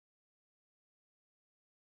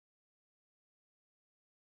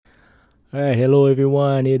All right, hello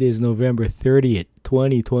everyone. It is November 30th,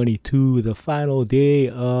 2022, the final day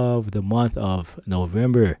of the month of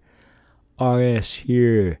November. RS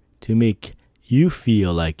here to make you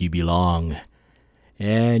feel like you belong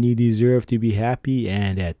and you deserve to be happy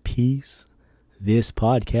and at peace. This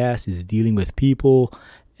podcast is dealing with people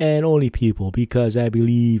and only people because I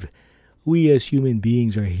believe we as human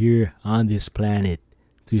beings are here on this planet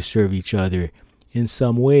to serve each other in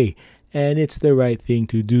some way, and it's the right thing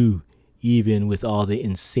to do, even with all the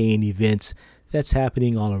insane events that's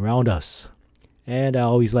happening all around us. And I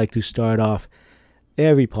always like to start off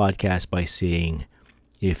every podcast by saying,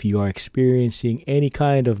 if you are experiencing any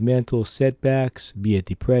kind of mental setbacks, be it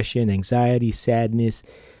depression, anxiety, sadness,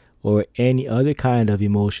 or any other kind of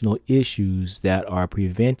emotional issues that are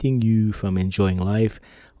preventing you from enjoying life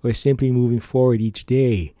or simply moving forward each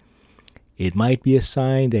day, it might be a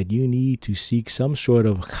sign that you need to seek some sort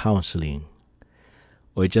of counseling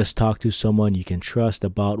or just talk to someone you can trust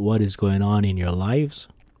about what is going on in your lives.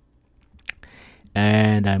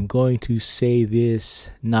 And I'm going to say this,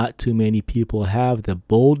 not too many people have the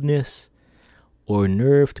boldness or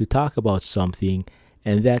nerve to talk about something,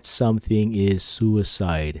 and that something is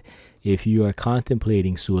suicide. If you are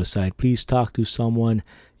contemplating suicide, please talk to someone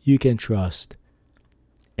you can trust.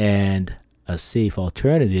 And a safe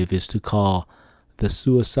alternative is to call the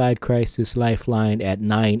Suicide Crisis Lifeline at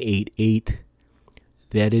 988.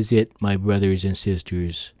 That is it, my brothers and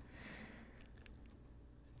sisters.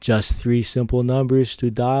 Just 3 simple numbers to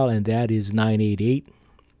dial, and that is 988.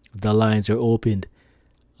 The lines are opened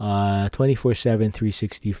 24/7,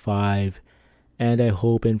 365, and I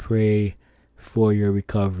hope and pray for your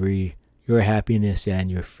recovery, your happiness,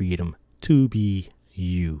 and your freedom to be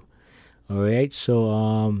you. All right,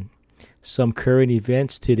 so some current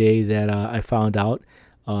events today that I found out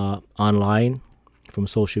online from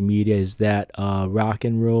social media is that rock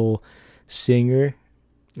and roll singer,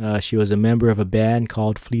 she was a member of a band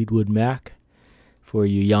called Fleetwood Mac. For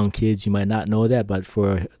you young kids, you might not know that, but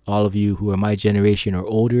for all of you who are my generation or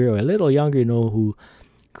older or a little younger, know who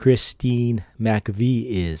Christine McVie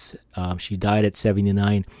is. She died at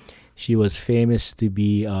 79. She was famous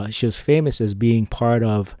as being part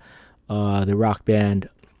of the rock band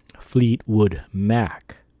Fleetwood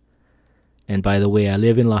Mac. And by the way, I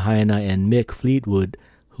live in Lahaina, and Mick Fleetwood,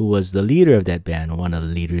 who was the leader of that band, one of the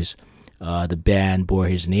leaders, the band bore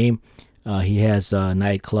his name. He has a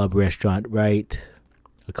nightclub restaurant right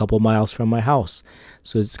a couple miles from my house.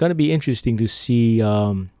 So it's going to be interesting to see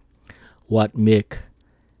what Mick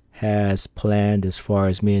has planned as far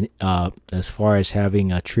as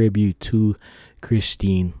having a tribute to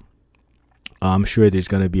Christine. I'm sure there's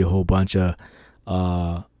going to be a whole bunch of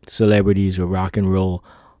celebrities or rock and roll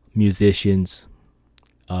musicians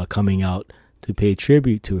coming out to pay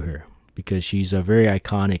tribute to her because she's a very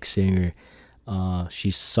iconic singer.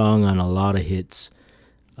 She's sung on a lot of hits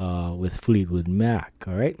with Fleetwood Mac.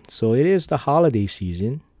 All right, so it is the holiday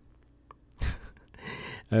season.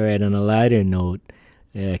 All right, on a lighter note,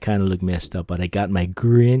 I kind of look messed up, but I got my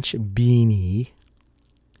Grinch beanie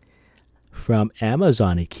from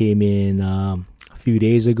Amazon. It came in a few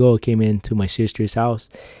days ago. It came into my sister's house,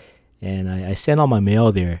 and I sent all my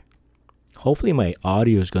mail there. Hopefully my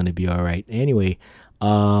audio is going to be all right. Anyway,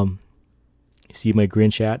 see my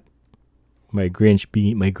Grinch hat? My Grinch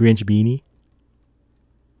beanie.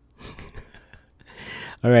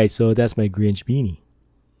 All right, so that's my Grinch beanie.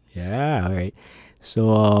 Yeah, all right.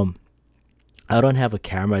 So I don't have a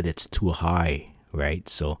camera that's too high, right?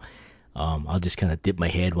 So I'll just kind of dip my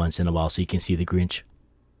head once in a while so you can see the Grinch.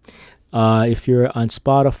 If you're on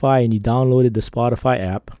Spotify and you downloaded the Spotify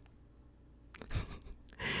app,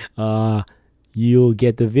 you'll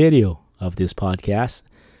get the video of this podcast.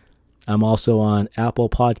 I'm also on Apple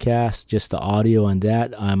Podcasts, just the audio on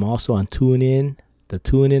that. I'm also on TuneIn, the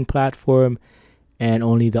TuneIn platform, and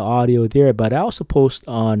only the audio there. But I also post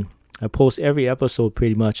every episode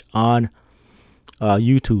pretty much on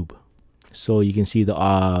YouTube. So you can see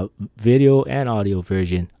the video and audio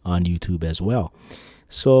version on YouTube as well.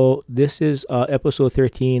 So this is episode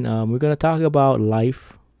 13. We're going to talk about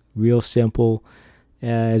life, real simple,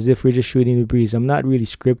 as if we're just shooting the breeze. I'm not really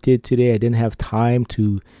scripted today. I didn't have time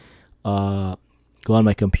to go on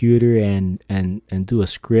my computer and do a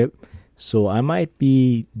script. So I might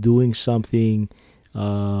be doing something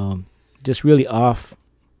just really off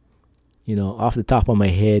the top of my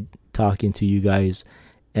head, talking to you guys.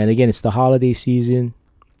 And again, it's the holiday season,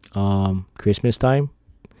 Christmas time.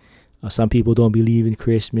 Some people don't believe in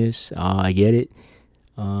Christmas. I get it.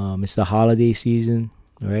 It's the holiday season,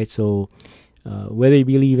 all right? So whether you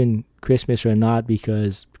believe in Christmas or not,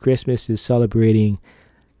 because Christmas is celebrating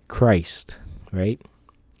Christ, right?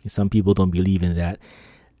 Some people don't believe in that.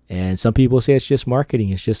 And some people say it's just marketing.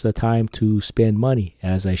 It's just a time to spend money.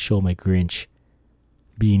 As I show my Grinch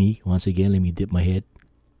beanie. Once again, let me dip my head.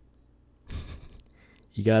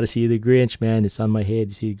 You got to see the Grinch, man. It's on my head.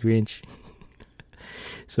 You see the Grinch.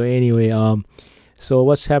 So anyway, so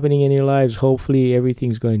what's happening in your lives? Hopefully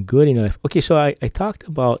everything's going good in your life. Okay, so I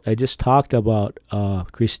just talked about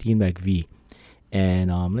Christine McVie.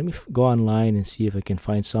 And let me go online and see if I can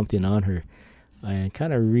find something on her. And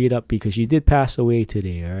kind of read up because she did pass away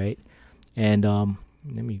today, all right? And I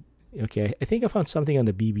think I found something on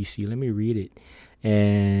the BBC. Let me read it.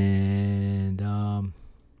 And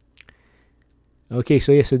okay,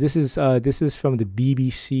 so this is from the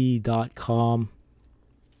BBC.com,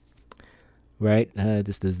 right?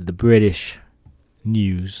 This is the British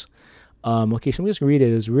news. Okay, so I'm just gonna read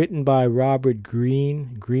it. It was written by Robert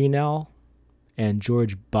Greenell and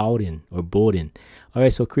George Bowden. All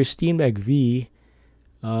right, so Christine McVie,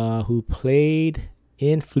 who played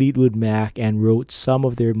in Fleetwood Mac and wrote some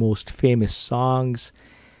of their most famous songs,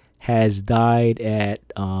 has died at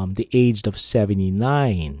the age of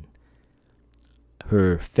 79,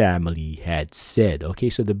 her family had said. Okay,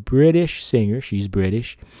 so the British singer, she's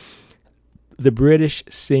British, the British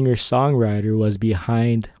singer-songwriter was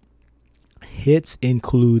behind hits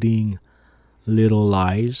including Little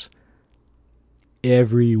Lies,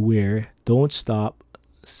 Everywhere, Don't Stop,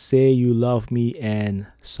 Say You Love Me, and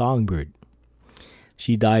Songbird.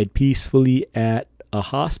 She died peacefully at a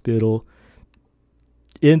hospital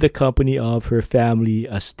in the company of her family,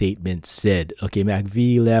 a statement said. Okay,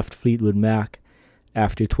 McVie left Fleetwood Mac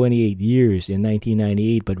after 28 years in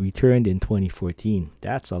 1998, but returned in 2014.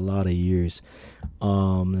 That's a lot of years.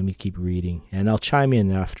 Let me keep reading, and I'll chime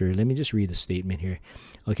in after. Let me just read the statement here.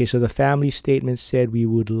 Okay, so the family statement said, "We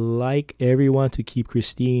would like everyone to keep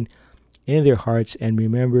Christine in their hearts and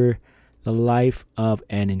remember the life of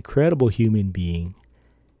an incredible human being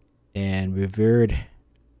and revered,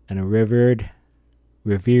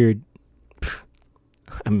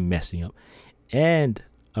 I'm messing up, and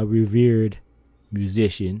a revered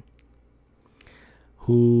musician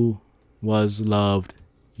who was loved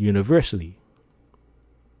universally."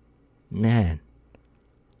 Man,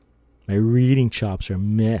 my reading chops are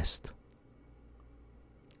messed.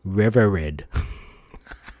 Revered.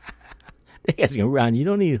 That guy's going around. You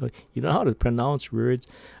don't know how to pronounce words.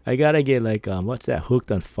 I gotta get like what's that?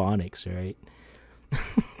 Hooked on phonics, right?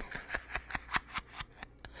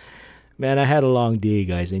 Man, I had a long day,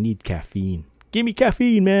 guys. I need caffeine. Give me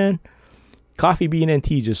caffeine, man. Coffee Bean and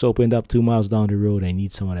Tea just opened up 2 miles down the road. I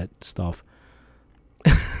need some of that stuff.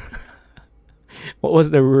 What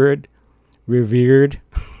was the word? Revered.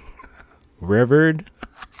 Revered.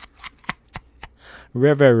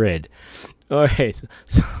 Revered. All right.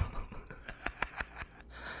 So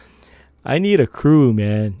I need a crew,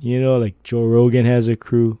 man. You know, like Joe Rogan has a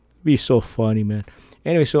crew. It'd be so funny, man.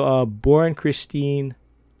 Anyway, so born Christine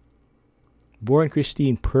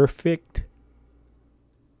Perfect.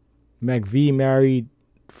 McVie married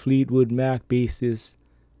Fleetwood Mac bassist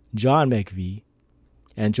John McVie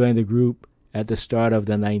and joined the group at the start of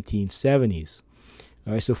the 1970s.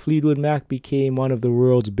 All right, so Fleetwood Mac became one of the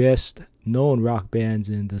world's best known rock bands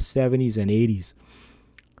in the 70s and 80s.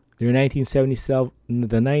 Their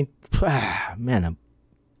 1977,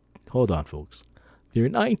 hold on, folks. Their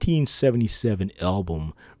 1977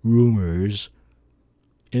 album, Rumors,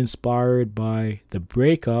 inspired by the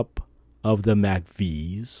breakup of the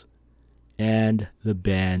McVies and the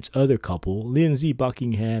band's other couple, Lindsey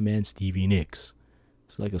Buckingham and Stevie Nicks.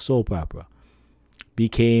 It's like a soap opera.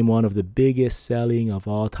 Became one of the biggest selling of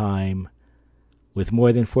all time, with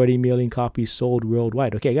more than 40 million copies sold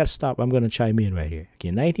worldwide. Okay, I gotta stop. I'm gonna chime in right here. Okay,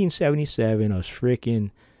 1977,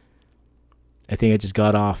 I think I just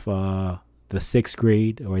got off the 6th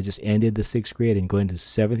grade, or I just ended the 6th grade and going to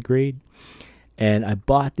 7th grade. And I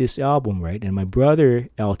bought this album, right? And my brother,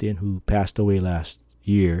 Elton, who passed away last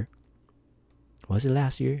year. Was it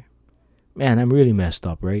last year? Man, I'm really messed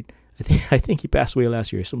up, right? I think he passed away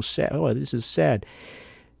last year. So sad. Oh, this is sad.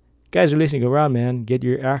 Guys are listening around, man. Get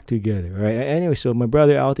your act together, right? Anyway, so my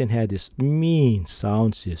brother Elton had this mean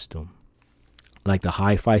sound system. Like the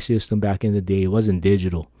hi-fi system back in the day. It wasn't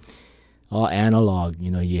digital. All analog. You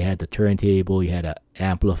know, you had the turntable, you had an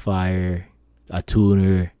amplifier, a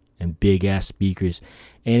tuner, and big-ass speakers.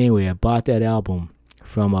 Anyway, I bought that album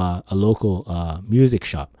from a local music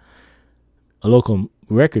shop. A local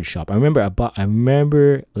record shop. I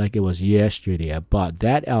remember like it was yesterday. I bought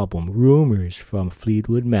that album, Rumors, from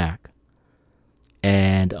Fleetwood Mac.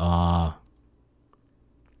 And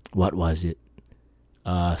what was it?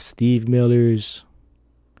 Steve Miller's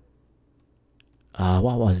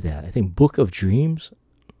what was that? I think Book of Dreams.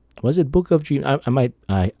 Was it Book of Dreams?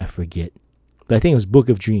 I forget. But I think it was Book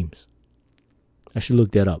of Dreams. I should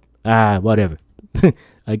look that up. Whatever.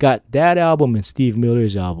 I got that album and Steve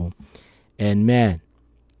Miller's album. And man,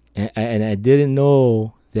 and I didn't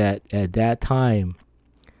know that at that time,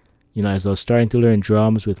 as I was starting to learn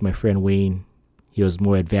drums with my friend Wayne, he was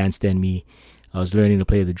more advanced than me. I was learning to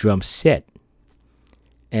play the drum set.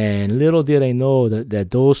 And little did I know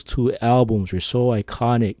that those two albums were so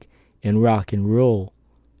iconic in rock and roll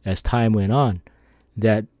as time went on,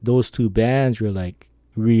 that those two bands were like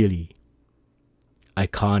really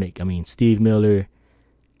iconic. I mean, Steve Miller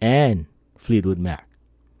and Fleetwood Mac.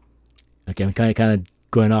 Okay, I'm kind of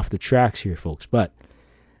going off the tracks here, folks, but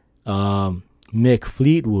Mick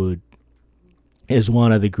Fleetwood is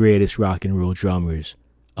one of the greatest rock and roll drummers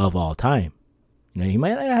of all time. He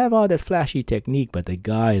might not have all that flashy technique, but the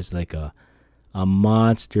guy is like a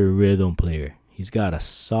monster rhythm player. He's got a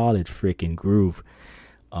solid freaking groove.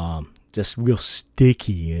 Just real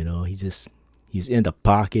sticky, he's in the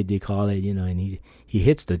pocket, they call it, and he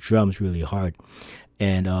hits the drums really hard.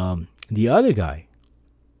 And the other guy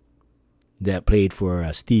that played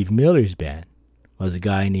for Steve Miller's band was a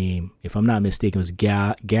guy named, if I'm not mistaken, was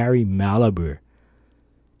Gary Malaber.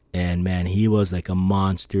 And man, he was like a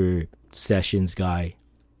monster sessions guy,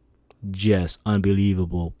 just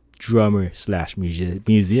unbelievable drummer /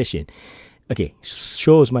 musician. Okay,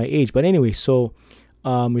 shows my age, but anyway, so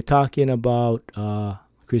we're talking about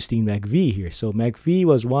Christine McVie here. So McVie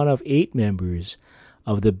was one of 8 members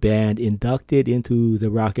of the band inducted into the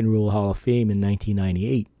Rock and Roll Hall of Fame in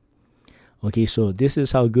 1998. Okay, so this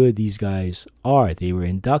is how good these guys are. They were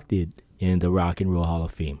inducted in the Rock and Roll Hall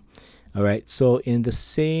of Fame. All right, so in the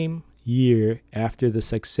same year after the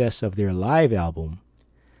success of their live album,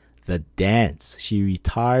 The Dance, she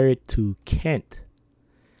retired to Kent,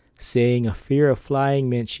 saying a fear of flying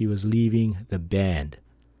meant she was leaving the band.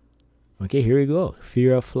 Okay, here we go.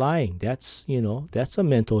 Fear of flying. That's a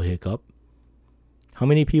mental hiccup. How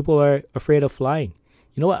many people are afraid of flying?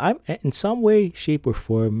 You know what? I'm in some way, shape, or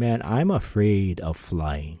form, man, I'm afraid of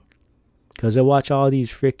flying. Because I watch all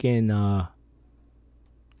these freaking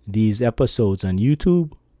these episodes on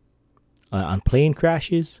YouTube on plane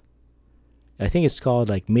crashes. I think it's called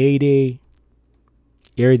like Mayday,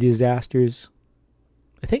 air disasters.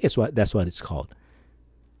 I think that's what it's called.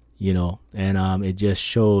 And it just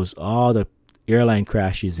shows all the airline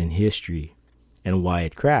crashes in history and why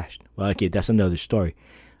it crashed. Well, okay, that's another story.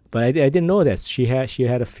 But I didn't know that she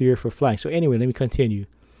had a fear for flying. So anyway, let me continue.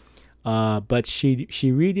 But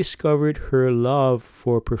she rediscovered her love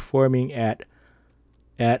for performing at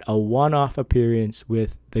a one-off appearance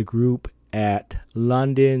with the group at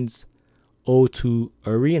London's O2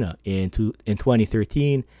 Arena in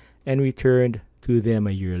 2013 and returned to them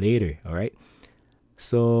a year later. All right.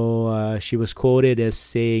 So she was quoted as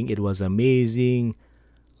saying, "It was amazing,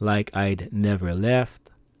 like I'd never left.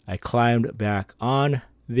 I climbed back on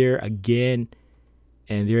there again,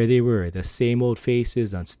 and there they were, the same old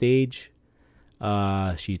faces on stage,"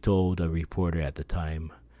 she told a reporter at the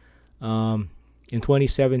time. In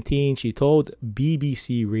 2017, she told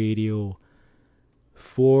BBC Radio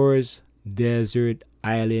 4's Desert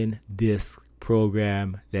Island Disc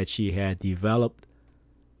program that she had developed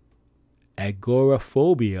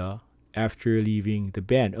agoraphobia after leaving the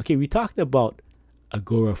band. Okay, we talked about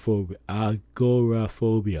agoraphobia.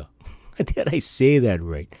 Did I say that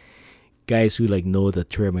right? Guys who know the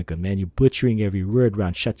term, like, man, you're butchering every word,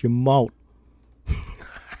 Ron. Shut your mouth.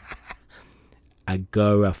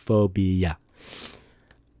 Agoraphobia.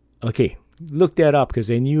 Okay, look that up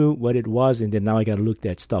because I knew what it was, and then now I got to look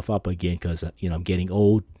that stuff up again because, I'm getting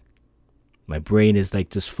old. My brain is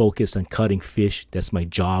just focused on cutting fish. That's my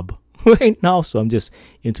job right now. So I'm just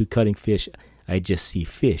into cutting fish. I just see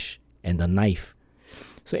fish and the knife.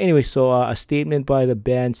 So anyway, a statement by the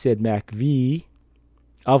band said, McVie,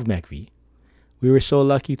 "We were so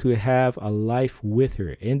lucky to have a life with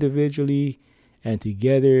her. Individually and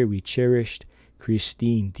together, we cherished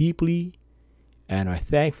Christine deeply and are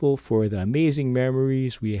thankful for the amazing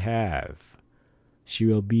memories we have. She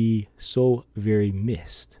will be so very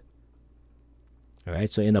missed." All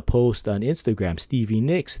right, so in a post on Instagram, Stevie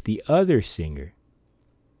Nicks, the other singer,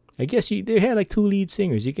 I guess they had 2 lead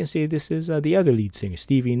singers. You can say this is the other lead singer,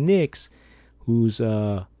 Stevie Nicks, who's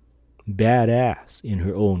badass in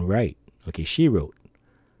her own right. Okay, she wrote,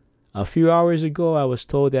 "A few hours ago, I was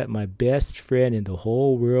told that my best friend in the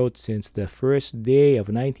whole world since the first day of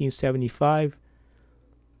 1975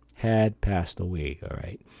 had passed away." All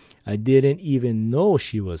right. "I didn't even know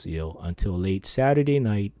she was ill until late Saturday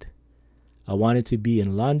night. I wanted to be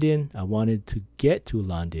in London. I wanted to get to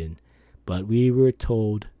London, but we were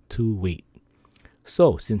told to wait.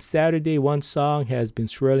 So, since Saturday, one song has been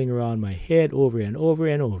swirling around my head over and over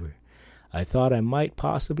and over. I thought I might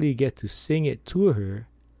possibly get to sing it to her,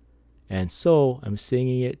 and so I'm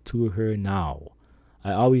singing it to her now.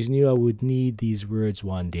 I always knew I would need these words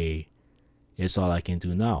one day. It's all I can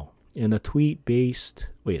do now. In a tweet, band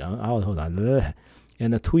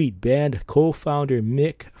co-founder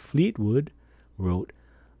Mick Fleetwood wrote,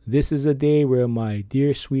 "This is a day where my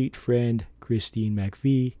dear sweet friend Christine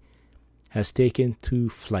McVie has taken to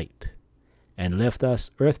flight and left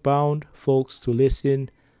us earthbound folks to listen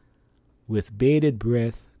with bated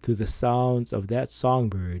breath to the sounds of that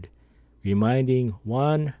songbird, reminding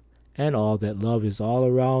one and all that love is all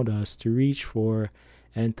around us to reach for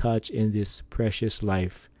and touch in this precious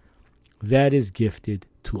life that is gifted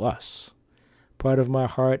to us. Part of my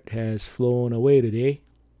heart has flown away today.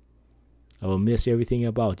 I will miss everything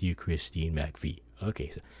about you, Christine McVie." Okay,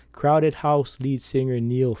 so Crowded House lead singer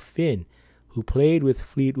Neil Finn, who played with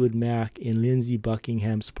Fleetwood Mac in Lindsey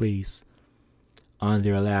Buckingham's place on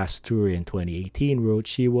their last tour in 2018, wrote,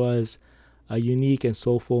 "She was a unique and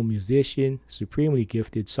soulful musician, supremely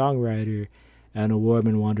gifted songwriter, and a warm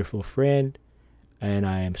and wonderful friend, and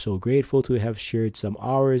I am so grateful to have shared some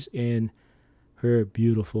hours in her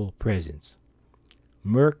beautiful presence."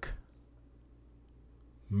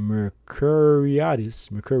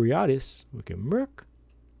 Mercuriadis,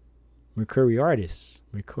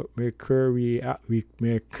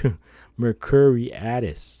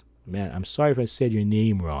 man, I'm sorry if I said your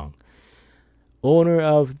name wrong, owner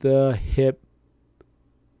of the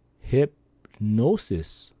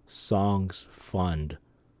Hypnosis Songs Fund.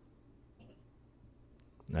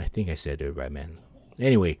 I think I said it right, man.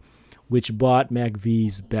 Anyway, which bought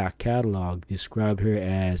McVie's back catalog, described her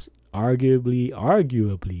as arguably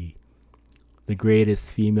the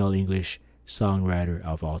greatest female English songwriter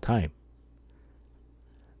of all time.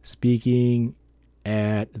 Speaking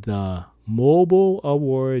at the Mobile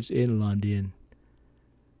Awards in London,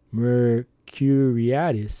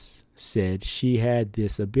 Mercuriadis said she had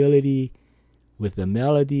this ability with the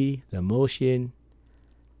melody, the emotion,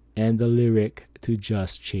 and the lyric to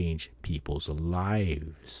just change people's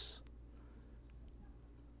lives.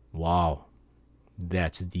 Wow,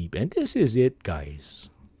 that's deep. And this is it, guys.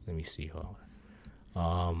 Let me see.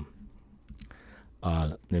 Let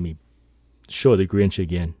me show the Grinch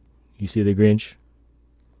again. You see the Grinch?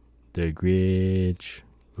 The Grinch.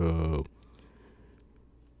 Oh,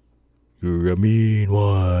 you're a mean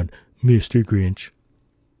one, Mr. Grinch.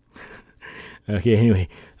 Okay, anyway,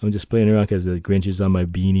 I'm just playing around because the Grinch is on my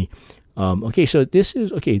beanie. This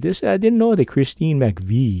I didn't know that Christine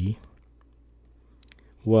McVie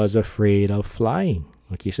was afraid of flying.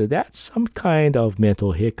 Okay, so that's some kind of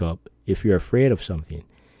mental hiccup if you're afraid of something.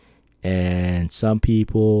 And some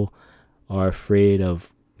people are afraid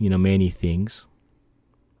of, many things.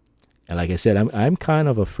 And like I said, I'm kind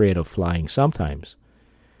of afraid of flying sometimes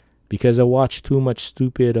because I watch too much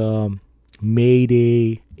stupid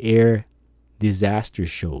Mayday air disaster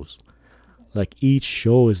shows. Like each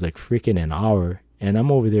show is like freaking an hour, and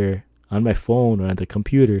I'm over there on my phone or on the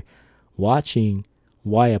computer watching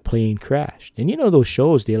why a plane crashed. And those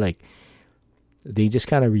shows, they just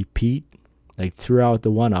kind of repeat like throughout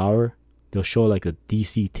the 1 hour. They'll show like a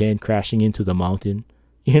DC-10 crashing into the mountain.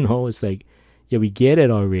 It's like, yeah, we get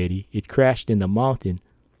it already. It crashed in the mountain.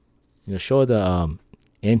 Show the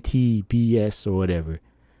NTBS or whatever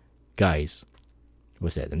guys.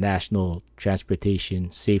 What's that? The National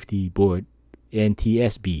Transportation Safety Board,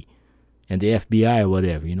 NTSB, and the FBI or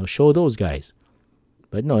whatever. Show those guys.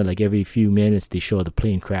 But no, like every few minutes they show the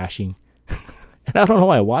plane crashing. And I don't know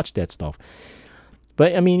why I watch that stuff.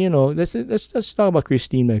 But I mean, let's talk about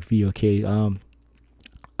Christine McVie, okay?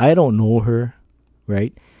 I don't know her,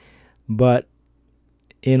 right? But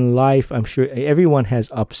in life, I'm sure everyone has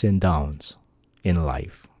ups and downs in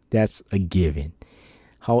life. That's a given.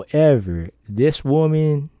 However, this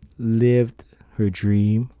woman lived her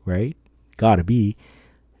dream, right? Gotta be.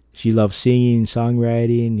 She loved singing,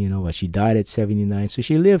 songwriting, but she died at 79. So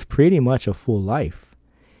she lived pretty much a full life.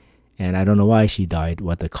 And I don't know why she died,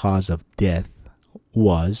 what the cause of death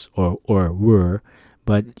was or were.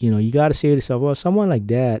 But, you got to say to yourself, well, someone like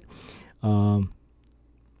that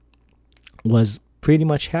was pretty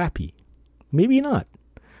much happy. Maybe not.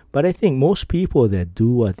 But I think most people that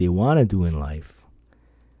do what they want to do in life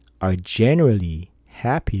are generally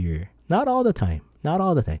happier. Not all the time,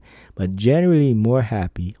 but generally more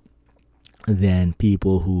happy than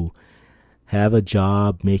people who have a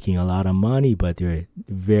job making a lot of money, but they're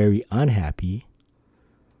very unhappy.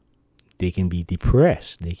 They can be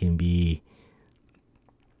depressed. They can be,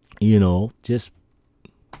 just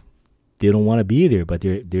they don't want to be there, but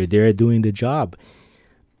they're there doing the job,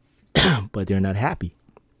 but they're not happy.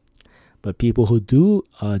 But people who do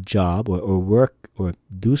a job or work or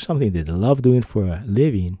do something that they love doing for a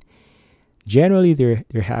living, generally they're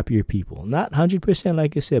happier people. Not 100%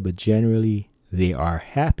 like I said, but generally they are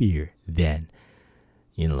happier than,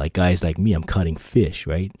 like guys like me. I'm cutting fish,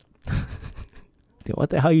 right?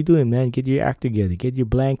 What the hell you doing, man? Get your act together. Get your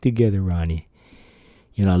blank together, Ronnie.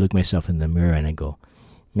 I look myself in the mirror and I go,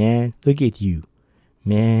 man, look at you.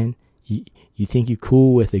 Man, you think you're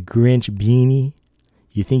cool with a Grinch beanie?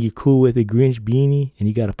 You think you're cool with a Grinch beanie and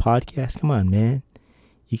you got a podcast? Come on, man.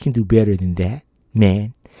 You can do better than that,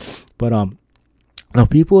 man. But now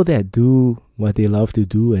people that do what they love to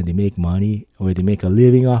do and they make money or they make a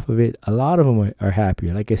living off of it, a lot of them are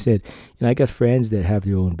happier. Like I said, I got friends that have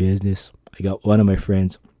their own business. I got one of my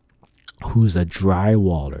friends who's a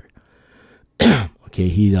drywaller. Okay,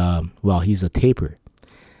 he's a taper.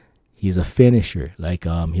 He's a finisher. Like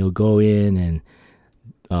he'll go in and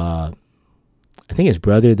I think his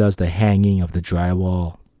brother does the hanging of the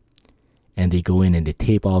drywall, and they go in and they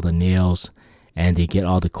tape all the nails and they get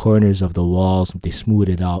all the corners of the walls. They smooth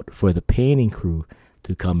it out for the painting crew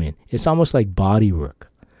to come in. It's almost like body work.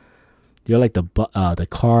 They're like the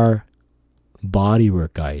car body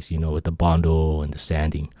work guys, with the bondo and the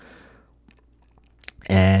sanding.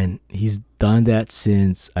 And he's done that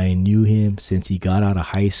since I knew him, since he got out of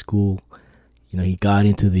high school. He got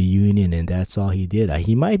into the union and that's all he did.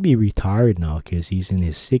 He might be retired now because he's in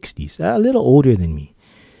his 60s, a little older than me.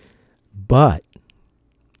 But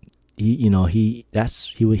he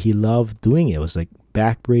loved doing it. It was like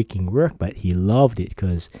backbreaking work, but he loved it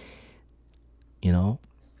because, a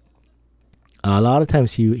lot of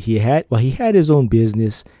times he had his own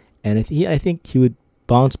business, and I think he would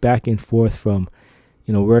bounce back and forth from,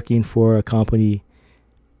 working for a company,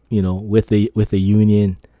 with the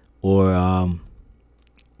union, or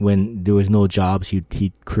when there was no jobs,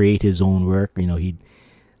 he'd create his own work. He'd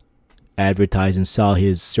advertise and sell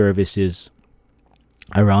his services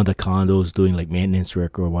around the condos, doing like maintenance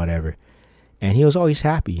work or whatever. And he was always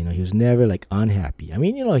happy. He was never like unhappy. I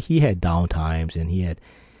mean, he had down times, and he had,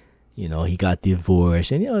 he got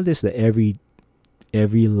divorced, and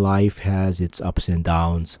every life has its ups and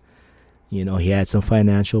downs. He had some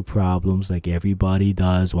financial problems like everybody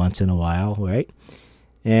does once in a while, right?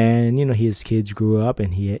 And his kids grew up,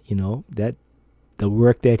 and he, that the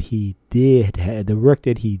work that he did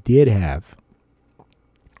have,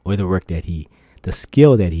 or the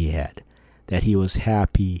skill that he had, that he was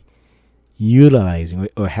happy utilizing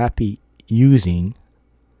or happy using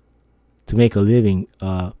to make a living,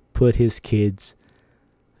 put his kids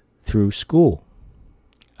through school,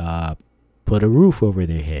 put a roof over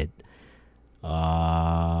their head,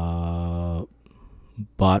 bought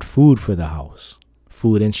food for the house,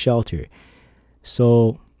 food and shelter.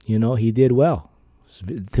 So, he did well.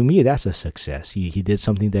 To me, that's a success. He did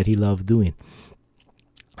something that he loved doing.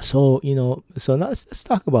 So, so now let's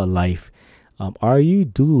talk about life. Are you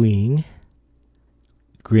doing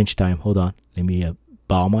Grinch time? Hold on. Let me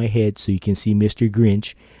bow my head so you can see Mr.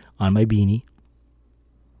 Grinch on my beanie.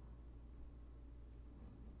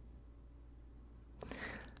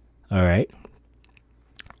 All right.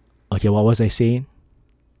 Okay, what was I saying?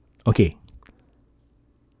 Okay.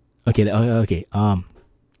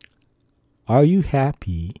 Are you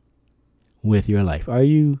happy with your life? Are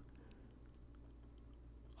you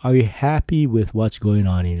happy with what's going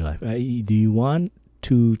on in your life? Do you want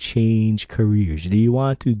to change careers? Do you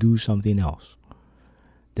want to do something else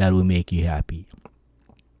that will make you happy?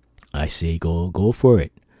 I say go for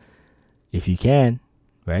it. If you can,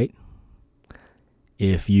 right?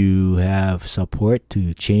 If you have support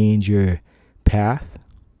to change your path,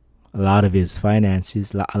 a lot of it is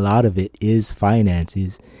finances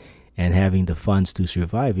and having the funds to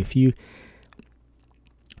survive. If you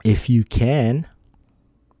can,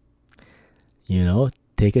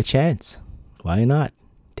 take a chance. Why not?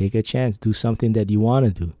 Take a chance. Do something that you want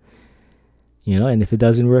to do. And if it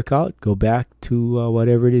doesn't work out, go back to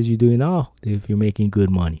whatever it is you're doing now if you're making good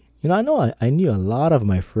money. I knew a lot of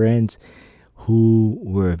my friends who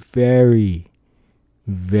were very,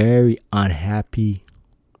 very unhappy.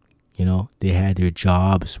 They had their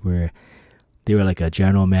jobs where they were like a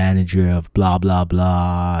general manager of blah, blah,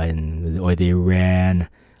 blah, or they ran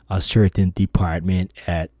a certain department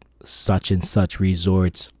at such and such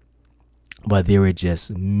resorts, but they were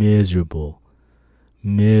just miserable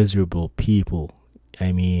people.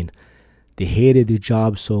 I mean, they hated their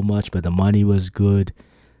job so much, but the money was good.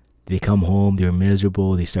 They come home, they're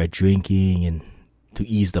miserable, they start drinking and to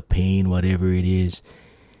ease the pain, whatever it is.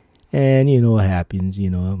 And you know what happens,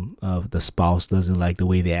 the spouse doesn't like the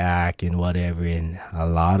way they act and whatever. And a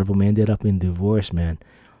lot of them ended up in divorce, man.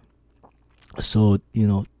 So,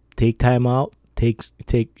 take time out, take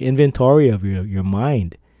inventory of your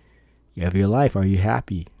mind, of your life. Are you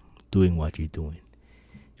happy doing what you're doing?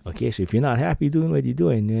 Okay, so if you're not happy doing what you're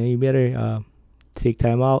doing, then you better take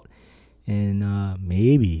time out and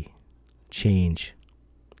maybe change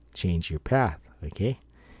your path. Okay.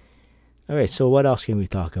 All right. So what else can we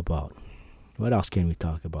talk about?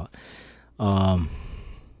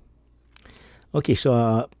 Okay.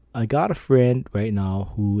 So I got a friend right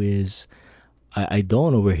now who is, I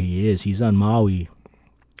don't know where he is. He's on Maui,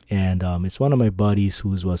 and it's one of my buddies who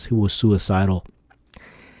was suicidal,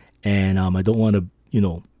 and I don't want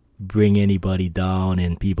to bring anybody down,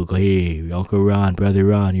 and people go, hey, Uncle Ron, Brother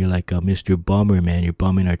Ron, you're like Mr. Bummer, man. You're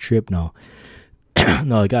bumming our trip now.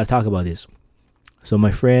 No, I got to talk about this. So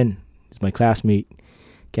my friend is my classmate.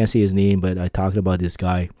 Can't say his name, but I talked about this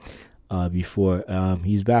guy before.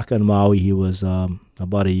 He's back on Maui. He was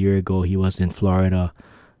about a year ago. He was in Florida.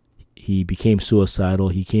 He became suicidal.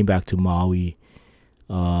 He came back to Maui.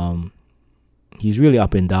 He's really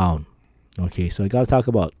up and down. Okay, so I got to talk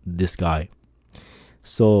about this guy.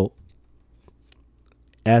 So,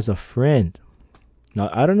 as a friend, now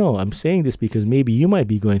I don't know, I'm saying this because maybe you might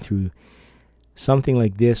be going through something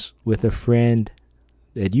like this with a friend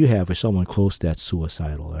that you have or someone close that's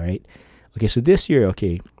suicidal, all right? Okay, so this year,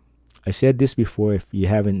 I said this before, if you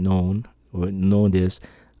haven't known this,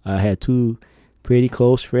 I had two pretty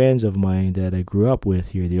close friends of mine that I grew up with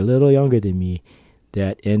here. They're a little younger than me,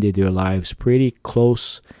 that ended their lives pretty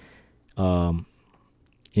close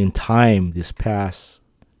in time this past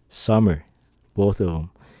summer. Both of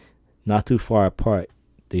them, not too far apart,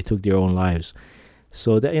 they took their own lives.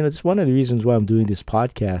 So that it's one of the reasons why I'm doing this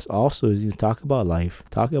podcast. Also, is talk about life,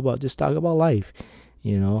 talk about life,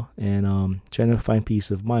 and trying to find peace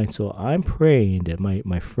of mind. So I'm praying that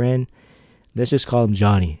my friend, let's just call him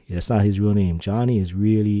Johnny. That's not his real name. Johnny is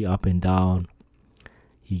really up and down.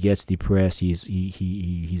 He gets depressed.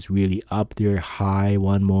 He's really up there high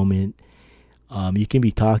one moment. You can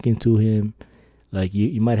be talking to him, like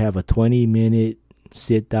you might have a 20-minute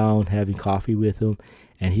sit down having coffee with him,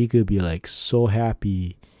 and he could be like so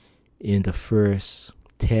happy in the first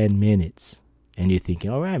 10 minutes, and you're thinking,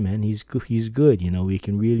 all right, man, he's good. We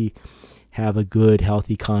can really have a good,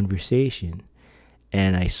 healthy conversation.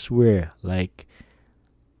 And I swear, like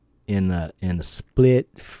in a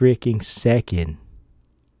split freaking second,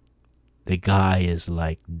 the guy is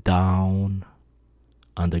like down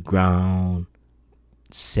on the ground,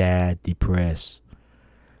 sad, depressed.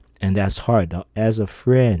 And that's hard. Now, as a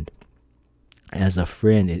friend,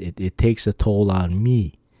 it takes a toll on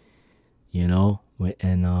me, and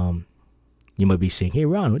you might be saying, hey,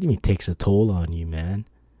 Ron, what do you mean it takes a toll on you, man?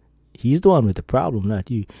 He's the one with the problem,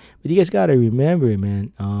 not you. But you guys got to remember,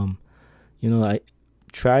 man, I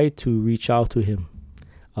tried to reach out to him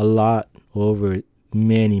a lot over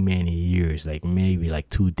many, many years, like maybe like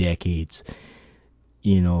 2 decades,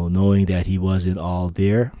 knowing that he wasn't all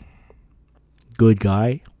there. Good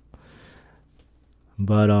guy.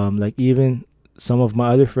 But like even some of my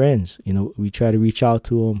other friends, we try to reach out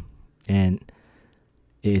to him, and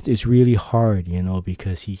it's really hard,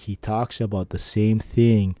 because he talks about the same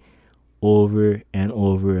thing over and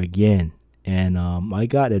over again. And I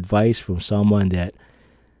got advice from someone that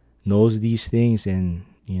knows these things, and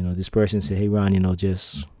this person said, hey, Ron,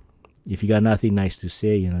 just if you got nothing nice to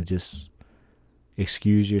say, just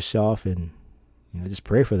excuse yourself and just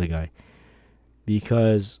pray for the guy.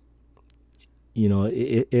 Because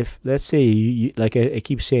if let's say you like I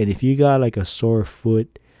keep saying, if you got like a sore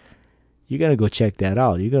foot, you're gonna go check that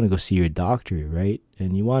out. You're gonna go see your doctor, right?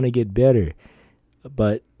 And you want to get better.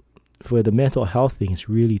 But for the mental health thing, it's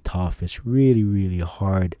really tough. It's really, really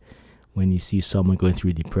hard when you see someone going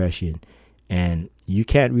through depression, and you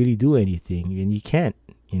can't really do anything, and you can't.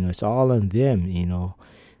 It's all on them.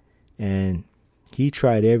 And he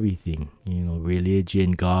tried everything.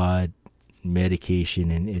 Religion, God, medication,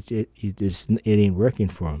 and it ain't working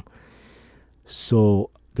for him. So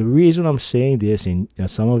the reason I'm saying this, and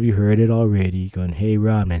some of you heard it already, going, hey,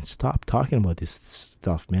 Ron, man, stop talking about this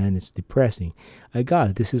stuff, man. It's depressing. I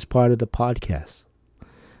got it. This is part of the podcast.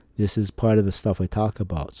 This is part of the stuff I talk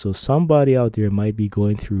about. So somebody out there might be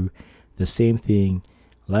going through the same thing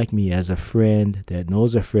like me, as a friend that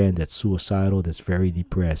knows a friend that's suicidal, that's very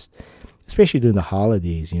depressed, especially during the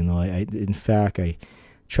holidays. In fact, I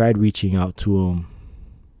tried reaching out to him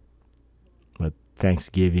at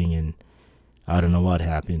Thanksgiving, and I don't know what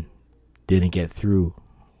happened. Didn't get through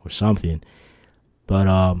or something. But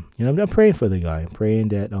I'm praying for the guy. I'm praying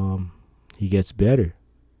that he gets better.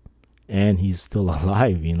 and he's still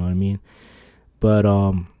alive. You know what I mean? But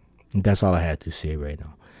that's all I had to say right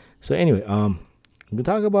now. So anyway, I'm gonna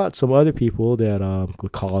talk about some other people that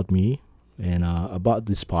called me and about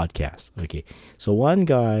this podcast. Okay, so one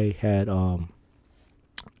guy had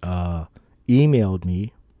emailed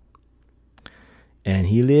me, and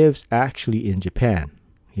he lives actually in Japan.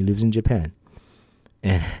 He lives in Japan,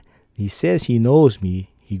 and he says he knows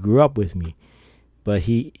me. He grew up with me, but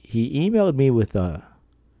he emailed me with a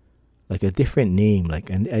different name.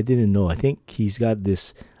 And I didn't know. I think he's got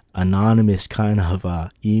this anonymous kind of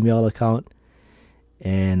email account,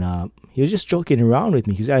 and he was just joking around with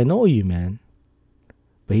me. He said, "I know you, man,"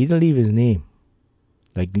 but he didn't leave his name,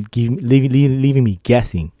 like leaving me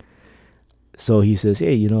guessing. So he says,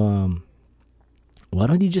 "Hey, why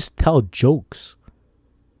don't you just tell jokes,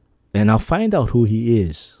 and I'll find out who he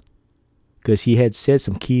is." Because he had said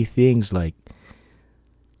some key things like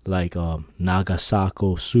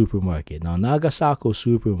Nagasako Supermarket. Now, Nagasako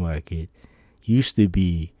Supermarket used to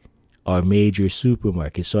be our major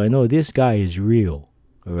supermarket. So I know this guy is real,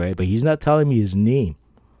 all right? But he's not telling me his name.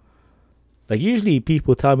 Like, usually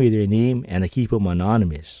people tell me their name and I keep them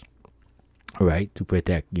anonymous, all right, to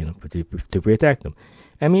protect, to protect them.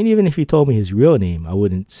 I mean, even if he told me his real name, I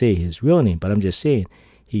wouldn't say his real name. But I'm just saying,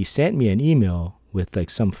 he sent me an email with like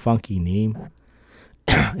some funky name,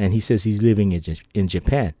 and he says he's living in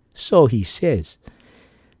Japan. So he says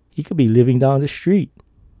he could be living down the street.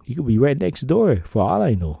 He could be right next door for all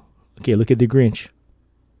I know. Okay, look at the Grinch.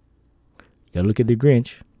 You gotta look at the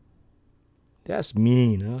Grinch. That's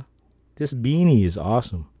mean, huh? This beanie is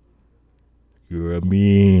awesome. You're a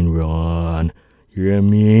mean one. You're a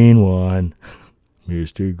mean one,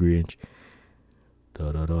 Mr. Grinch.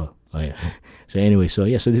 Da da da. Oh, yeah. So anyway, so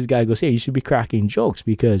this guy goes, "Hey, you should be cracking jokes,"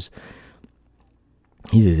 because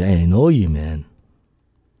he says, "I know you, man.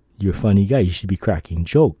 You're a funny guy. You should be cracking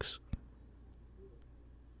jokes."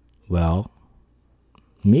 Well,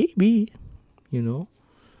 maybe,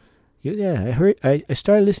 Yeah, I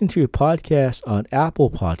started listening to your podcast on Apple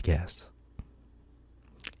Podcasts.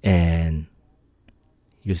 And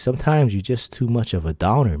sometimes you're just too much of a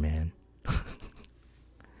downer, man.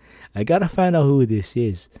 I gotta find out who this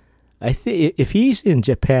is. I think if he's in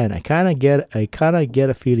Japan, I kind of get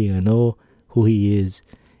a feeling I know who he is.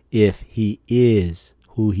 If he is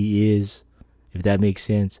who he is, if that makes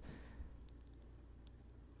sense.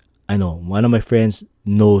 I know one of my friends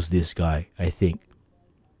knows this guy, I think.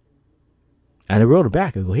 And I wrote him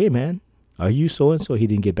back. I go, "Hey man, are you so and so?" He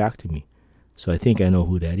didn't get back to me, so I think I know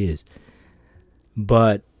who that is.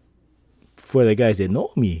 But for the guys that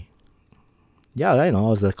know me, yeah, I know I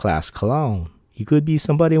was a class clown. He could be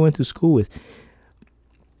somebody I went to school with.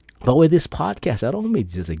 But with this podcast, I don't mean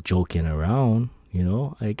just like joking around,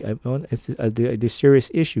 there's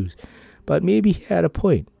serious issues. But maybe he had a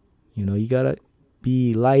point. You gotta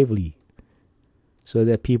be lively so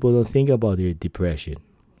that people don't think about their depression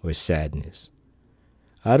or sadness.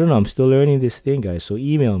 I don't know. I'm still learning this thing, guys. So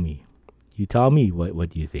email me. You tell me what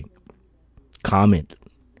do you think. Comment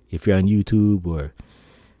if you're on YouTube, or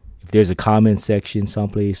if there's a comment section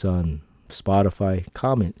someplace on Spotify,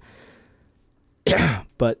 comment.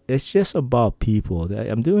 But it's just about people.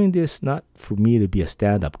 I'm doing this not for me to be a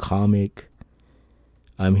stand-up comic.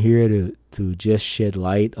 I'm here to just shed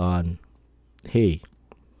light on, hey,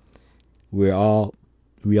 we all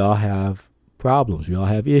have problems. We all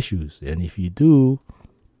have issues. And if you do,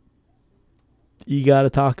 you got to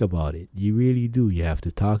talk about it. You really do. You have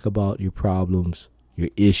to talk about your problems, your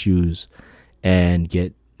issues, and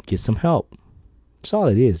get some help. That's all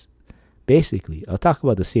it is. Basically, I'll talk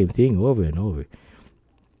about the same thing over and over.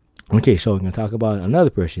 Okay, so I'm going to talk about another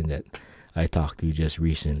person that I talked to just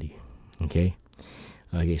recently. Okay,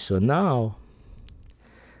 so now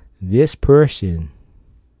this person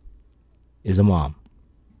is a mom.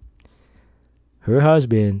 Her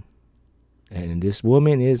husband and this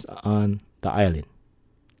woman is on the island,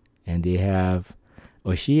 and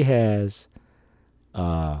she has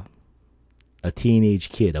a teenage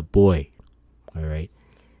kid, a boy. All right.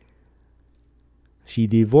 She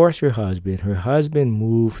divorced her husband. Her husband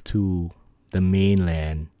moved to the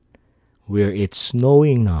mainland where it's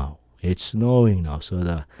snowing now. So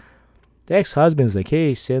the ex-husband's like,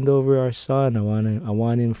 "Hey, send over our son. I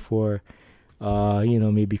want him for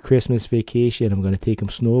maybe Christmas vacation. I'm going to take him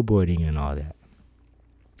snowboarding and all that."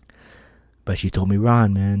 But she told me,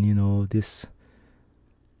 "Ron, man,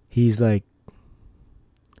 he's like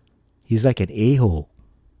an a-hole."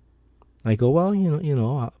 I go, "Well,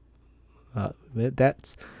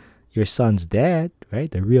 that's your son's dad, right?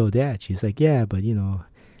 The real dad." She's like, "Yeah, but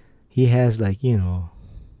he has a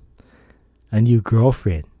new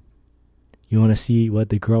girlfriend. You want to see what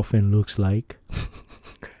the girlfriend looks like?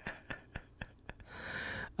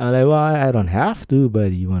 I'm like, well, I don't have to,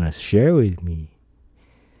 but you want to share with me?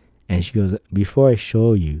 And she goes, before I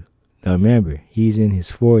show you, now remember, he's in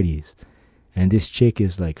his 40s, and this chick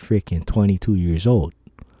is like freaking 22 years old,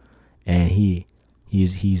 and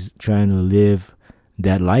he's trying to live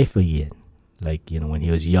that life again, like, you know, when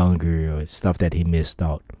he was younger, or stuff that he missed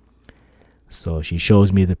out. So she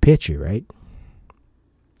shows me the picture, right,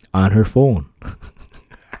 on her phone.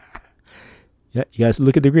 Yeah, you guys,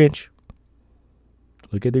 look at the Grinch.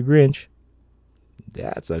 Look at the Grinch.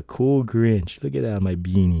 That's a cool Grinch. Look at that on my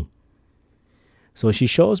beanie. So she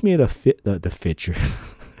shows me the picture.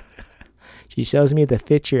 She shows me the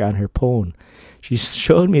picture on her phone. She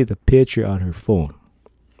showed me the picture on her phone.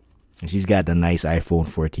 And she's got the nice iPhone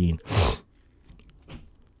 14.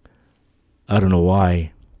 I don't know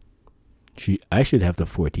why. I should have the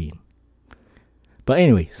 14. But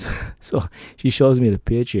anyways, so she shows me the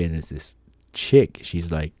picture, and it's this chick.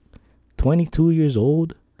 She's like 22 years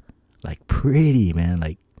old. Like pretty, man.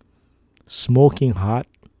 Like smoking hot.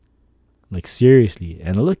 Like seriously.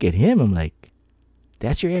 And I look at him, I'm like,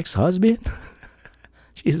 that's your ex-husband?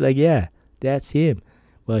 She's like, yeah, that's him.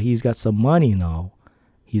 Well, he's got some money now.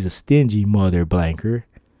 He's a stingy mother blanker.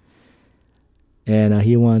 And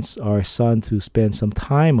he wants our son to spend some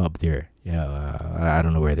time up there. Yeah, I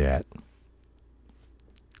don't know where they're at.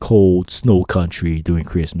 Cold snow country during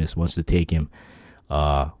Christmas. Wants to take him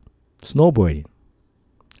snowboarding.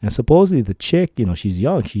 And supposedly the chick, you know, she's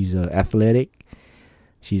young. She's athletic.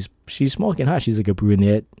 She's smoking hot. She's like a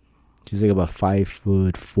brunette. She's like about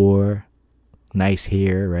 5'4". Nice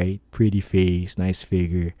hair, right? Pretty face, nice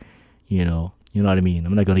figure. You know what I mean.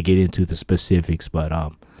 I'm not gonna get into the specifics, but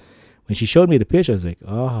when she showed me the picture, I was like,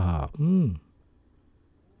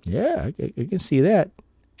 yeah, I can see that.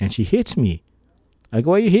 And she hits me. I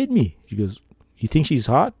go, why you hit me? She goes, you think she's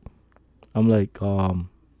hot? I'm like, no.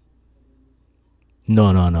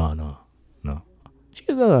 She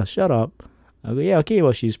goes, no, shut up. I go, yeah, okay,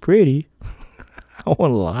 well, she's pretty. I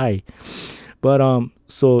won't lie. But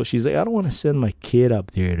so she's like, I don't want to send my kid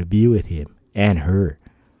up there to be with him and her.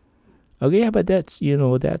 Okay, yeah, but that's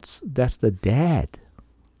the dad.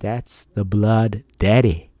 That's the blood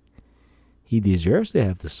daddy. He deserves to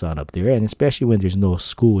have the son up there, and especially when there's no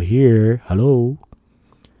school here. Hello.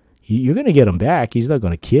 You're going to get him back. He's not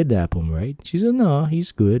going to kidnap him, right? She said, no,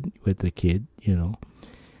 he's good with the kid, you know.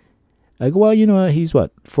 I go, well, he's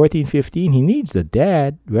what, 14, 15? He needs the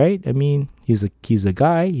dad, right? I mean, he's a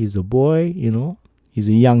guy, he's a boy, he's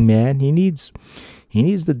a young man. He needs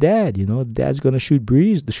the dad, Dad's gonna shoot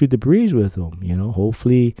the breeze with him,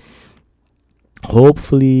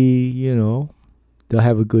 Hopefully, they'll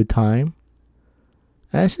have a good time.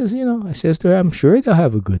 And I says to her, I'm sure they'll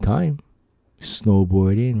have a good time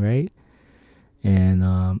snowboarding, right? And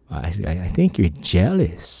I think you're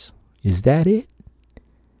jealous. Is that it?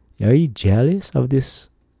 Are you jealous of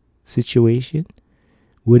this situation?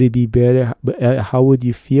 Would it be better? How would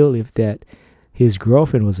you feel if that his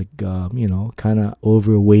girlfriend was kind of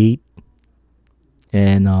overweight,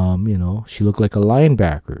 and she looked like a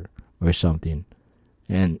linebacker or something?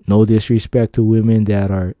 And no disrespect to women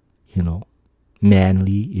that are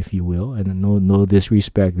manly, if you will, and no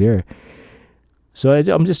disrespect there. So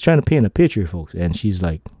I'm just trying to paint a picture, folks. And she's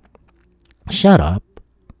like, shut up,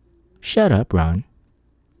 Ron.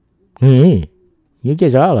 Hey, you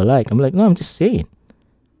guys are all alike. I'm like, no, I'm just saying.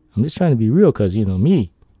 I'm just trying to be real because,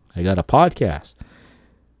 me, I got a podcast.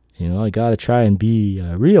 I got to try and be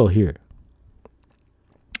real here.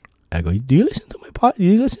 I go, do you listen to my pod? Do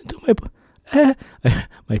you listen to my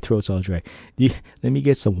my throat's all dry. Let me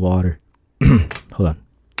get some water. Hold on.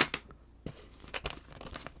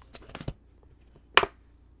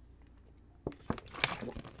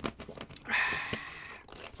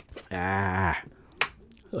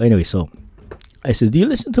 Anyway, so I said, do you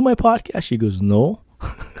listen to my podcast? She goes, no.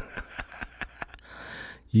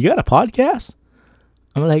 You got a podcast?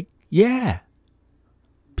 I'm like, yeah.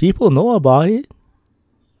 People know about it.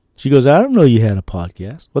 She goes, I don't know you had a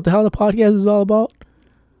podcast. What the hell the podcast is all about?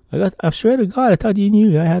 I swear to God, I thought you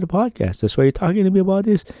knew I had a podcast. That's why you're talking to me about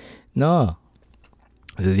this? No.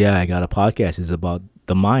 I says, yeah, I got a podcast. It's about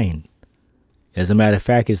the mind. As a matter of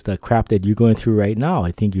fact, it's the crap that you're going through right now.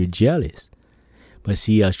 I think you're jealous. But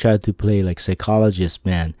see, I was trying to play like psychologist,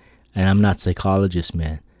 man. And I'm not psychologist,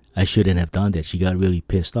 man. I shouldn't have done that. She got really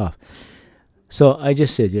pissed off. So I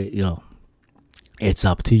just said, it's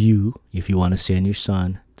up to you if you want to send your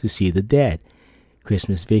son to see the dad.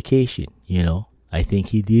 Christmas vacation, I think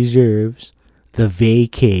he deserves the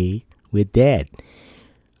vacay with dad.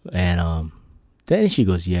 And then she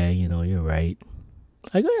goes, yeah, you're right.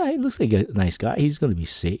 I go, yeah, he looks like a nice guy. He's gonna be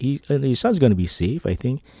safe. His son's gonna be safe, I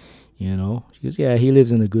think. She goes, yeah, he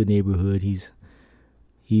lives in a good neighborhood. He's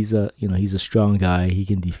a strong guy. He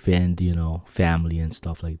can defend, family and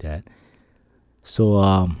stuff like that.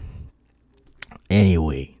 So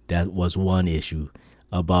anyway, that was one issue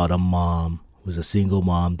about a mom who was a single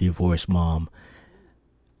mom, divorced mom,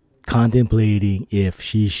 contemplating if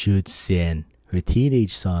she should send her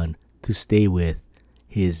teenage son to stay with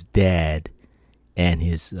his dad and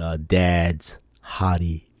his dad's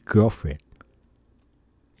hottie girlfriend.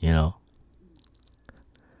 I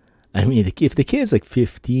mean, if the kid's like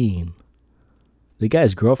 15, the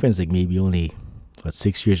guy's girlfriend's like maybe only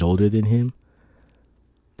 6 years older than him.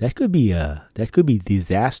 That could be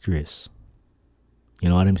disastrous. You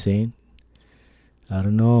know what I'm saying? I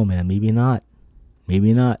don't know, man. Maybe not.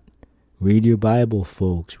 Read your Bible,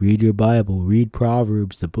 folks. Read your Bible. Read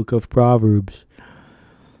Proverbs, the book of Proverbs.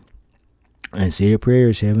 And say your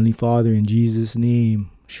prayers. Heavenly Father, in Jesus' name,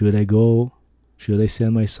 should I go? Should I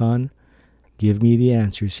send my son? Give me the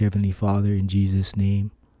answers, Heavenly Father, in Jesus'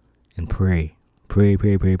 name. And pray. Pray.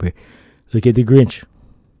 Look at the Grinch.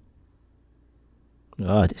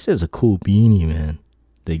 Oh, this is a cool beanie, man.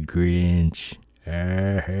 The Grinch.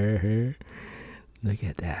 Look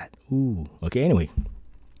at that. Ooh. Okay, anyway.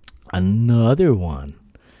 Another one.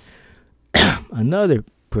 Another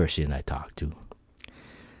person I talked to.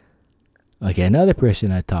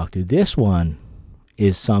 This one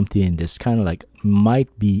is something that's kind of like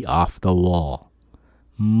might be off the wall.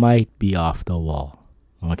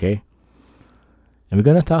 Okay? And we're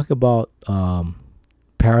going to talk about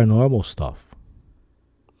paranormal stuff.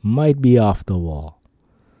 Might be off the wall.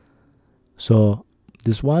 So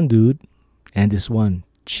this one dude and this one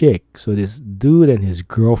chick. So this dude and his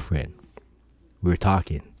girlfriend, we were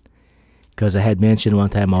talking. Because I had mentioned one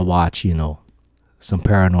time I watch, some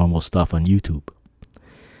paranormal stuff on YouTube.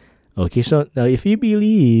 Okay, so now if you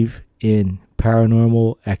believe in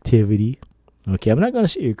paranormal activity, okay, I'm not going to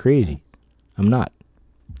say you're crazy. I'm not.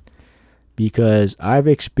 Because I've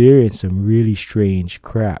experienced some really strange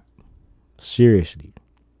crap. Seriously.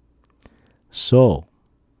 So,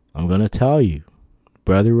 I'm going to tell you,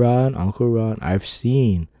 Brother Ron, Uncle Ron, I've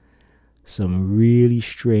seen some really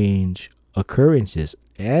strange occurrences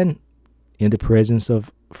and in the presence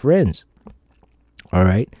of friends. All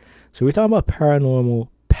right. So we're talking about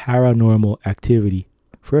paranormal activity.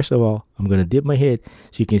 First of all, I'm going to dip my head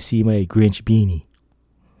so you can see my Grinch beanie.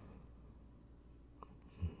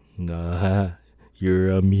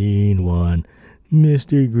 You're a mean one,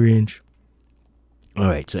 Mr. Grinch. All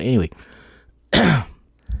right. So anyway,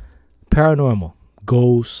 paranormal,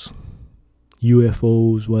 ghosts,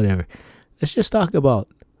 UFOs, whatever. Let's just talk about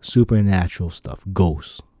supernatural stuff,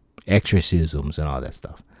 ghosts, exorcisms, and all that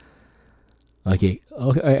stuff. Okay,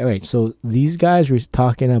 all right. So these guys were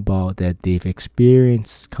talking about that they've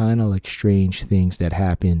experienced kind of like strange things that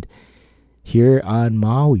happened here on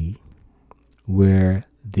Maui, where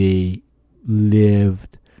they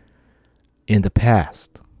lived in the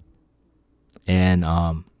past. And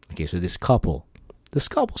so this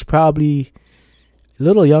couple's probably a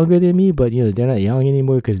little younger than me, but they're not young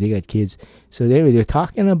anymore because they got kids. So they're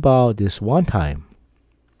talking about this one time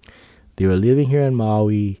they were living here in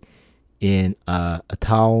Maui in a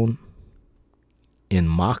town in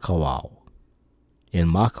Makawao.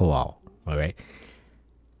 All right,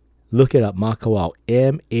 look it up. Makawao,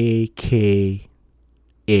 Makawao,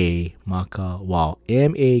 Makawao,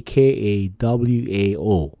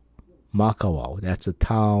 Makawao, Makawao. That's a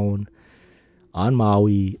town on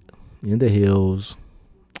Maui in the hills,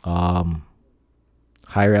 higher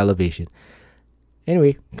elevation.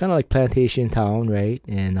 Anyway, kind of like plantation town, right?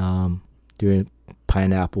 And during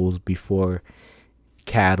pineapples before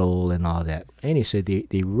cattle and all that. Anyway, so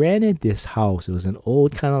they rented this house. It was an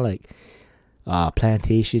old kind of like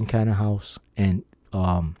plantation kind of house, and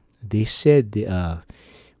they said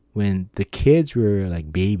when the kids were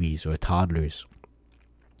like babies or toddlers,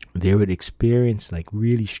 they would experience like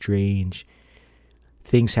really strange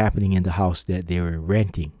things happening in the house that they were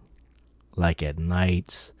renting. Like at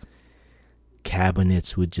nights,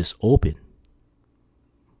 cabinets would just open.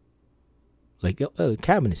 Like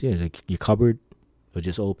cabinets, like your cupboard would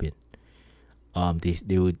just open.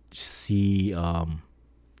 They would see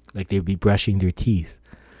like they'd be brushing their teeth,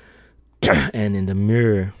 and in the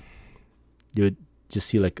mirror, they would just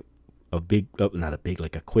see like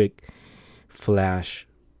like a quick flash,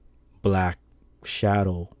 black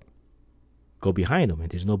shadow go behind them,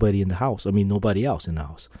 and there's nobody in the house. I mean, nobody else in the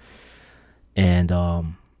house. And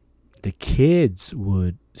the kids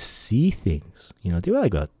would see things. They were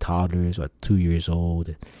like toddlers or 2 years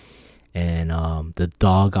old, And the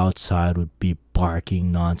dog outside would be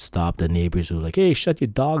barking nonstop. The neighbors were like, "Hey, shut your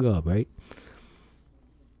dog up," right?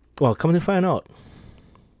 Well, come to find out,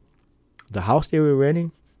 the house they were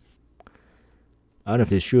renting, I don't know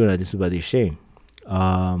if it's true or not, this is what they're saying.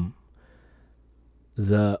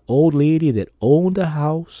 The old lady that owned the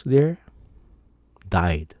house there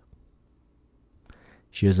died.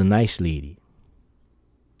 She was a nice lady.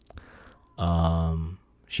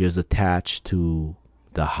 She was attached to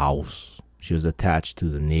the house. She was attached to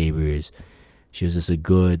the neighbors. She was just a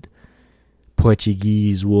good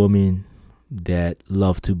Portuguese woman that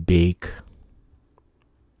loved to bake.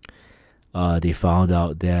 They found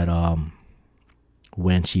out that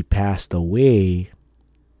when she passed away,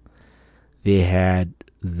 they had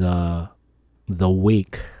the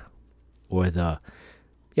wake, or the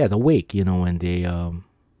wake, when they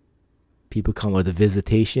people come with the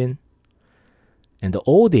visitation. In the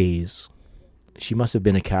old days, she must have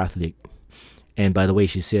been a Catholic. And by the way,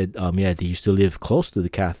 she said, they used to live close to the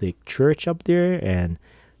Catholic church up there, and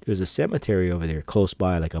there was a cemetery over there close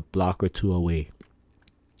by, like a block or two away.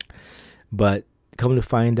 But come to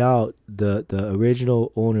find out, the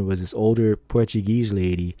original owner was this older Portuguese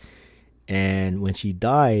lady, and when she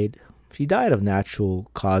died of natural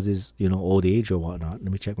causes, old age or whatnot.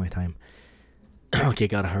 Let me check my time. Okay,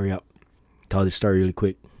 gotta hurry up. Tell this story really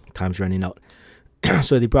quick. Time's running out.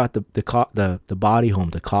 So they brought the body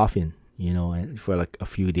home, the coffin, and for like a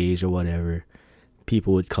few days or whatever.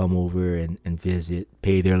 People would come over and visit,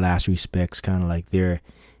 pay their last respects, kind of like there,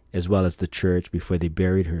 as well as the church, before they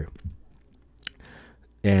buried her.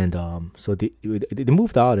 And so they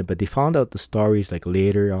moved out, but they found out the stories like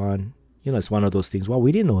later on. It's one of those things. Well,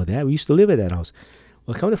 we didn't know that. We used to live at that house.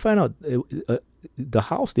 Well, come to find out, the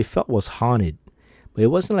house they felt was haunted. But it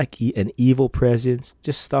wasn't like an evil presence.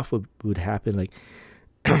 Just stuff would happen. Like,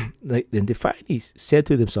 and they finally said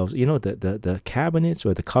to themselves, the cabinets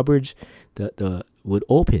or the cupboards, the would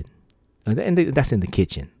open, and that's in the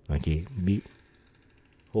kitchen. Okay,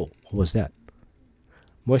 what was that?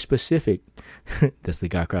 More specific, that's the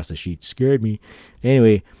guy across the street. Scared me.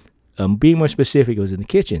 Anyway, being more specific, it was in the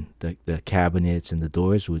kitchen. The cabinets and the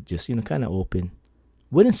doors would just kind of open,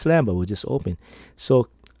 wouldn't slam, but would just open. So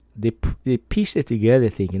they pieced it together,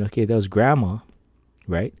 thinking, okay, that was grandma,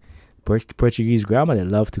 right? Portuguese grandma that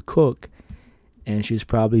loved to cook, and she was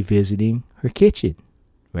probably visiting her kitchen,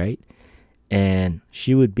 right? And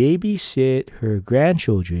she would babysit her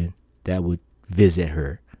grandchildren that would visit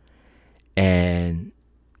her, and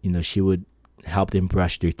she would help them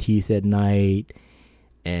brush their teeth at night.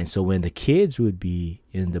 And so when the kids would be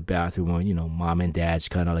in the bathroom, or mom and dad's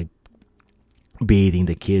kind of like bathing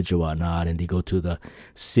the kids or whatnot, and they go to the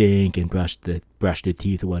sink and brush their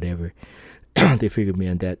teeth or whatever, they figured,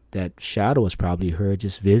 man, that shadow was probably her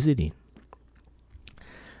just visiting.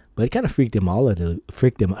 But it kind of freaked them out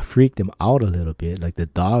a little bit. Like the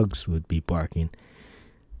dogs would be barking,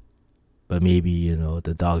 but maybe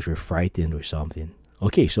the dogs were frightened or something.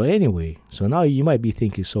 Okay, so anyway, so now you might be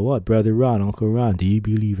thinking, so what, Brother Ron, Uncle Ron, do you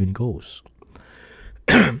believe in ghosts?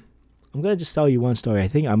 I'm going to just tell you one story. I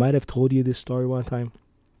think I might have told you this story one time.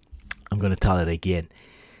 I'm going to tell it again.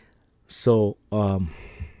 So,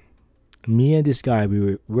 me and this guy, we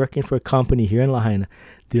were working for a company here in Lahaina,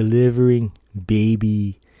 delivering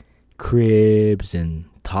baby cribs and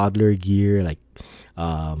toddler gear, like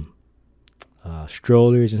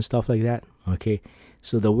strollers and stuff like that. Okay,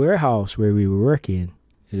 so the warehouse where we were working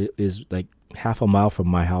is like half a mile from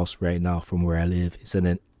my house right now, from where I live. It's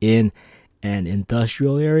in an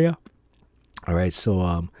industrial area. All right,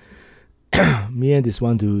 so me and this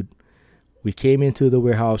one dude, we came into the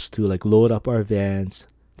warehouse to like load up our vans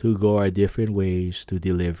to go our different ways to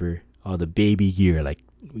deliver all the baby gear,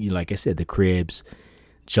 like I said, the cribs,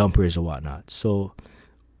 jumpers and whatnot. So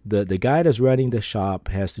the guy that's running the shop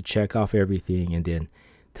has to check off everything and then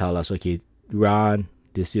tell us, okay, Ron,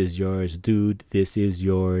 this is yours. Dude, this is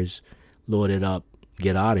yours. Load it up.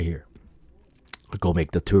 Get out of here. Go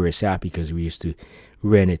make the tourists happy, because we used to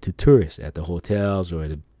rent it to tourists at the hotels or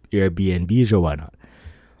the Airbnbs or whatnot.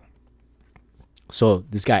 So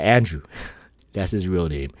this guy, Andrew, that's his real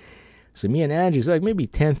name. So me and Andrew, it's like maybe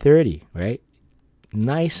 10:30, right?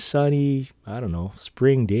 Nice, sunny, I don't know,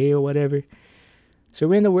 spring day or whatever. So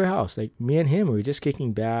we're in the warehouse, like me and him, we were just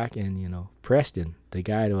kicking back, and Preston, the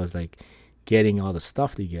guy that was like getting all the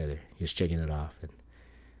stuff together, he was checking it off,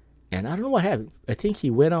 and I don't know what happened. I think he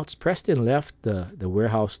went out. Preston left the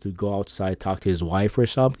warehouse to go outside, talk to his wife or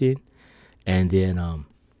something, and then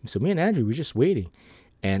so me and Andrew were just waiting,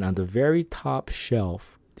 and on the very top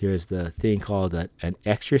shelf there's the thing called an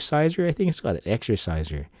exerciser. I think it's called an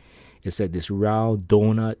exerciser. It's like this round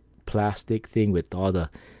donut plastic thing with all the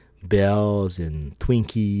bells and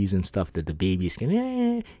Twinkies and stuff that the babies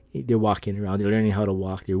can. They're walking around. They're learning how to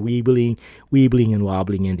walk. They're weebling and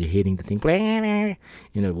wobbling, and they're hitting the thing.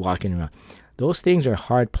 Walking around. Those things are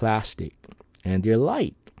hard plastic, and they're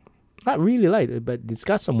light. Not really light, but it's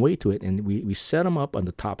got some weight to it. And we set them up on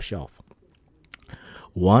the top shelf.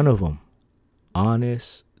 One of them,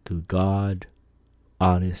 honest to God,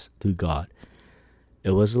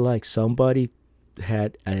 it was like somebody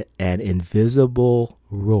had an invisible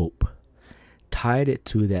rope, tied it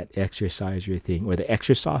to that exerciser thing, or the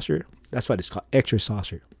exerciser. That's what it's called,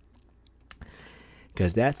 exerciser.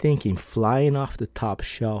 Because that thing came flying off the top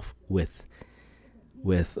shelf with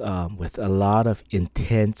a lot of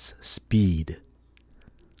intense speed,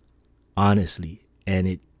 honestly,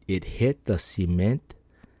 and it hit the cement.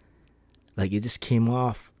 Like, it just came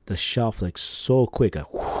off the shelf like so quick,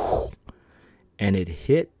 like, whoosh, and it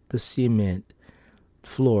hit the cement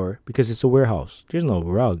floor because it's a warehouse. There's no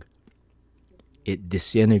rug. It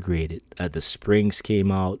disintegrated. The springs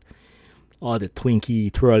came out. All the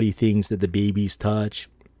Twinkie twirly things that the babies touch,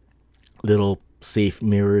 little safe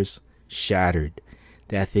mirrors, shattered.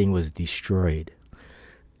 That thing was destroyed.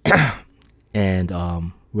 And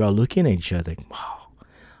we're all looking at each other like, wow,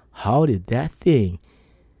 how did that thing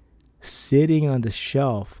sitting on the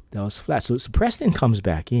shelf that was flat? So Preston comes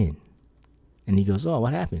back in and he goes, oh,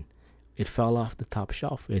 what happened? It fell off the top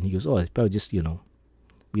shelf. And he goes, oh, it's probably just,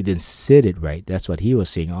 we didn't sit it right. That's what he was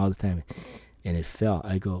saying all the time. And it fell.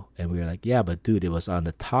 I go, and we were like, yeah, but dude, it was on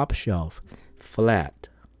the top shelf, flat.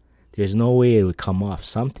 There's no way it would come off.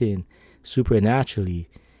 Something supernaturally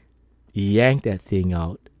yanked that thing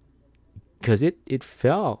out, because it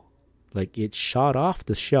fell. Like, it shot off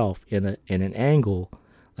the shelf in an angle.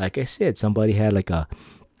 Like I said, somebody had like a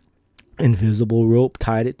invisible rope,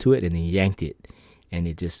 tied it to it, and then yanked it. And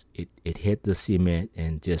it hit the cement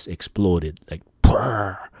and just exploded. Like,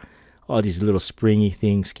 brrr. All these little springy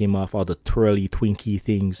things came off. All the twirly Twinkie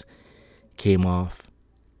things came off.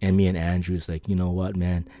 And me and Andrew's like, you know what,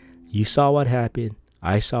 man? You saw what happened.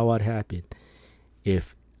 I saw what happened.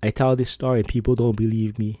 If I tell this story and people don't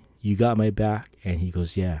believe me, you got my back. And he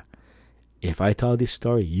goes, yeah. If I tell this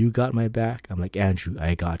story, you got my back. I'm like, Andrew,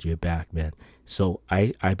 I got your back, man. So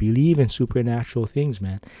I believe in supernatural things,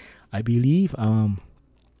 man. I believe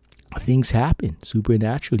things happen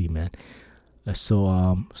supernaturally, man.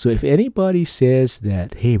 So if anybody says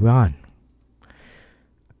that, hey, Ron,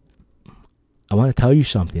 I want to tell you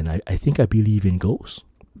something. I think I believe in ghosts.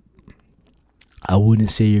 I wouldn't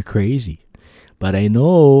say you're crazy. But I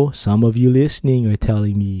know some of you listening are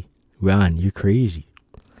telling me, Ron, you're crazy.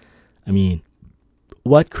 I mean,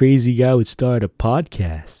 what crazy guy would start a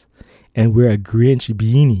podcast and wear a Grinch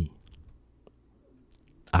beanie?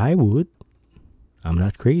 I would. I'm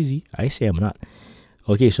not crazy. I say I'm not.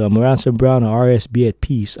 Okay, so I'm Ransom Brown, RSB at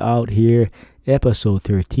Peace out here. Episode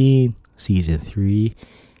 13, Season 3.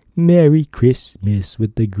 Merry Christmas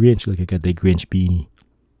with the Grinch. Look, I got the Grinch beanie.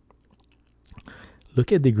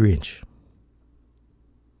 Look at the Grinch.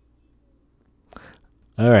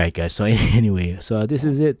 All right, guys. So anyway, so this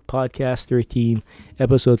is it. Podcast 13,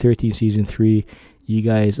 Episode 13, Season 3. You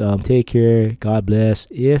guys take care. God bless.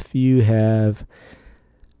 If you have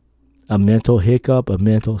a mental hiccup, a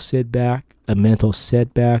mental setback,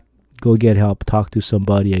 go get help. Talk to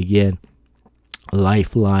somebody again.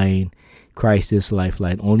 Lifeline, crisis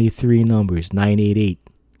lifeline. Only 3 numbers, 988.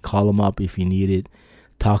 Call them up if you need it.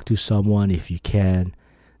 Talk to someone if you can,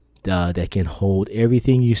 that can hold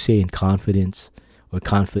everything you say in confidence, or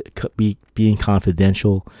being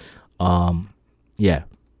confidential. Yeah.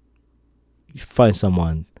 Find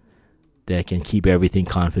someone that can keep everything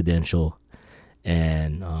confidential.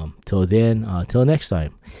 And till next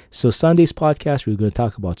time. So Sunday's podcast, we're going to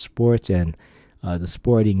talk about sports and the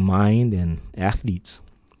sporting mind and athletes.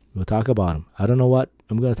 We'll talk about them. I don't know what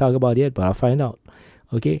I'm going to talk about yet, but I'll find out.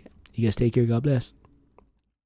 Okay? You guys take care. God bless.